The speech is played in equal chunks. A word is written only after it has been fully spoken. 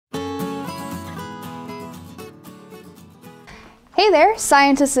Hey there,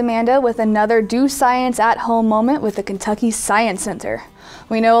 Scientist Amanda with another Do Science at Home moment with the Kentucky Science Center.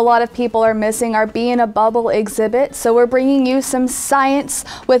 We know a lot of people are missing our Bee in a Bubble exhibit, so we're bringing you some science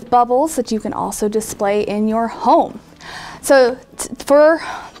with bubbles that you can also display in your home. So for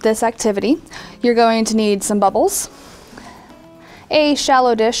this activity, you're going to need some bubbles, a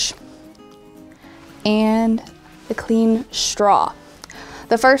shallow dish, and a clean straw.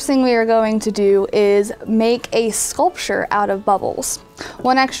 The first thing we are going to do is make a sculpture out of bubbles.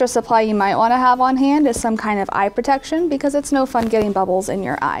 One extra supply you might want to have on hand is some kind of eye protection because it's no fun getting bubbles in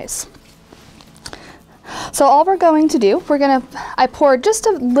your eyes. So all we're going to do, I poured just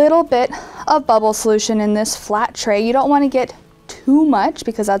a little bit of bubble solution in this flat tray. You don't want to get too much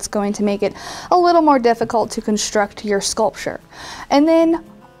because that's going to make it a little more difficult to construct your sculpture. And then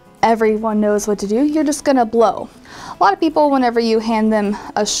everyone knows what to do. You're just going to blow. A lot of people, whenever you hand them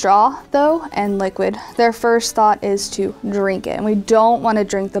a straw though and liquid, their first thought is to drink it, and we don't want to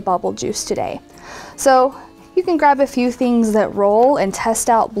drink the bubble juice today. So you can grab a few things that roll and test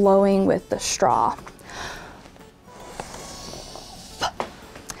out blowing with the straw.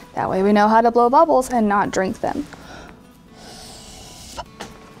 That way we know how to blow bubbles and not drink them.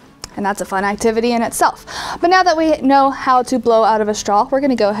 And that's a fun activity in itself. But now that we know how to blow out of a straw, we're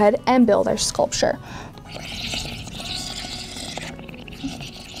going to go ahead and build our sculpture.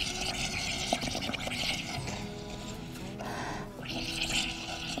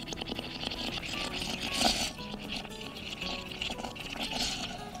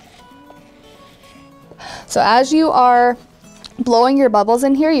 So as you are blowing your bubbles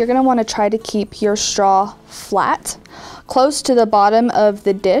in here, you're going to want to try to keep your straw flat, close to the bottom of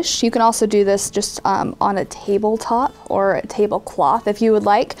the dish. You can also do this just on a tabletop or a tablecloth if you would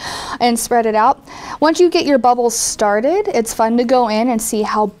like, and spread it out. Once you get your bubbles started, it's fun to go in and see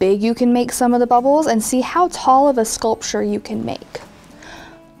how big you can make some of the bubbles and see how tall of a sculpture you can make.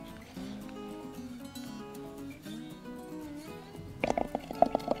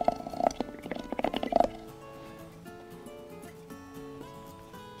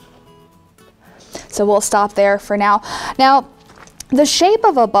 So we'll stop there for now. Now, the shape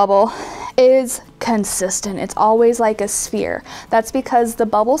of a bubble is consistent. It's always like a sphere. That's because the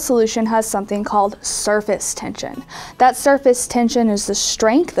bubble solution has something called surface tension. That surface tension is the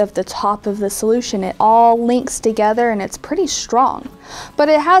strength of the top of the solution. It all links together and it's pretty strong. But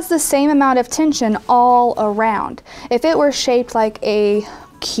it has the same amount of tension all around. If it were shaped like a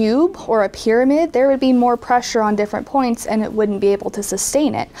cube or a pyramid, there would be more pressure on different points and it wouldn't be able to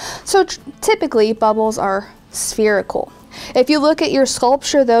sustain it. So typically bubbles are spherical. If you look at your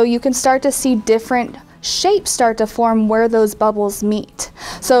sculpture though, you can start to see different shapes start to form where those bubbles meet.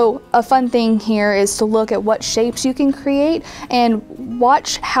 So a fun thing here is to look at what shapes you can create and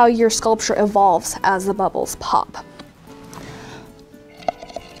watch how your sculpture evolves as the bubbles pop.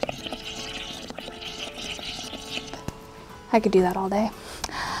 I could do that all day.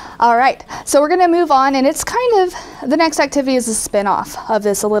 All right, so we're gonna move on, and it's kind of, the next activity is a spin-off of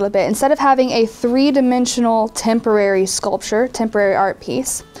this a little bit. Instead of having a three-dimensional temporary sculpture, temporary art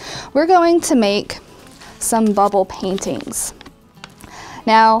piece, we're going to make some bubble paintings.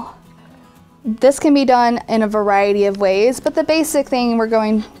 Now, this can be done in a variety of ways, but the basic thing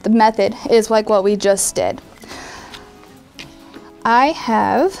the method is like what we just did. I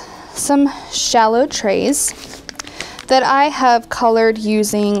have some shallow trays that I have colored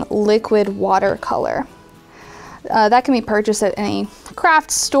using liquid watercolor. That can be purchased at any craft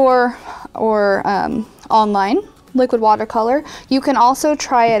store or online, liquid watercolor. You can also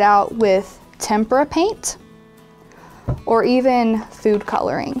try it out with tempera paint or even food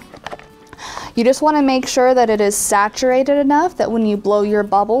coloring. You just want to make sure that it is saturated enough that when you blow your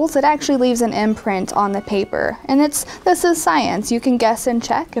bubbles, it actually leaves an imprint on the paper. And this is science. You can guess and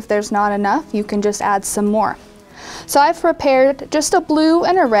check. If there's not enough, you can just add some more. So I've prepared just a blue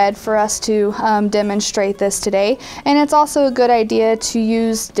and a red for us to demonstrate this today. And it's also a good idea to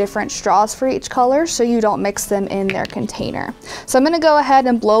use different straws for each color so you don't mix them in their container. So I'm going to go ahead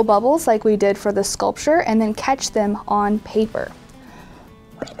and blow bubbles like we did for the sculpture and then catch them on paper.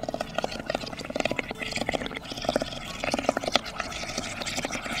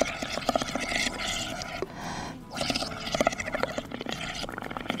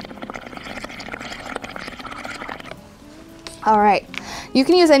 All right, you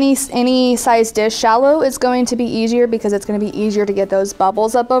can use any size dish. Shallow is going to be easier because it's going to be easier to get those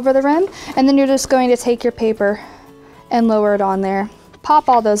bubbles up over the rim. And then you're just going to take your paper and lower it on there, pop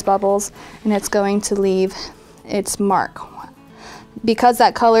all those bubbles, and it's going to leave its mark. Because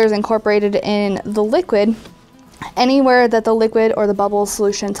that color is incorporated in the liquid, anywhere that the liquid or the bubble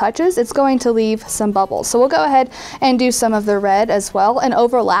solution touches, it's going to leave some bubbles. So we'll go ahead and do some of the red as well and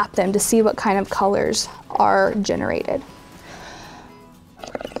overlap them to see what kind of colors are generated.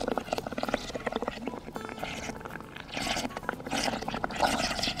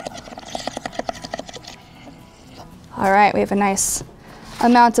 All right, we have a nice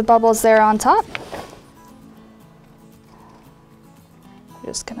amount of bubbles there on top. I'm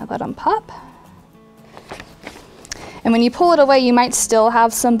just gonna let them pop. And when you pull it away, you might still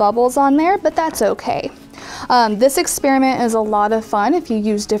have some bubbles on there, but that's okay. This experiment is a lot of fun if you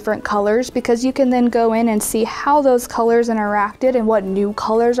use different colors, because you can then go in and see how those colors interacted and what new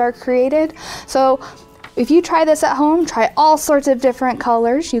colors are created. So if you try this at home, try all sorts of different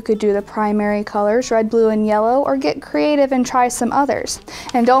colors. You could do the primary colors, red, blue, and yellow, or get creative and try some others.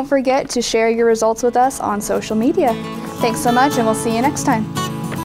 And don't forget to share your results with us on social media. Thanks so much, and we'll see you next time.